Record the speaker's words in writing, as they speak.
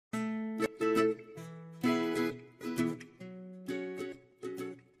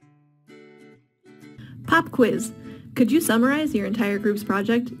Pop quiz. Could you summarize your entire group's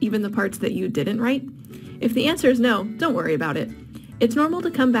project, even the parts that you didn't write? If the answer is no, don't worry about it. It's normal to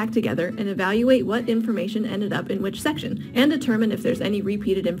come back together and evaluate what information ended up in which section and determine if there's any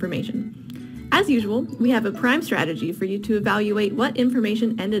repeated information. As usual, we have a prime strategy for you to evaluate what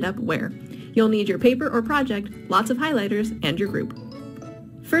information ended up where. You'll need your paper or project, lots of highlighters, and your group.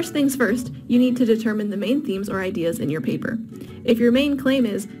 First things first, you need to determine the main themes or ideas in your paper. If your main claim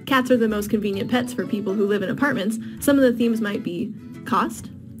is cats are the most convenient pets for people who live in apartments, some of the themes might be cost,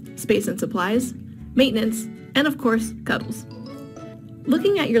 space and supplies, maintenance, and of course, cuddles.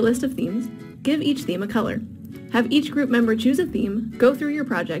 Looking at your list of themes, give each theme a color. Have each group member choose a theme, go through your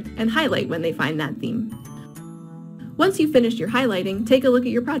project, and highlight when they find that theme. Once you've finished your highlighting, take a look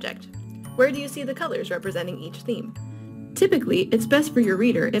at your project. Where do you see the colors representing each theme? Typically, it's best for your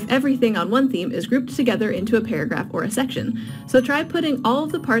reader if everything on one theme is grouped together into a paragraph or a section, so try putting all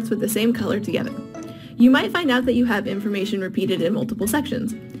of the parts with the same color together. You might find out that you have information repeated in multiple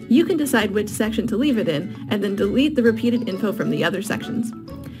sections. You can decide which section to leave it in, and then delete the repeated info from the other sections.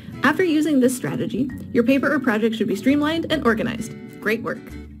 After using this strategy, your paper or project should be streamlined and organized. Great work!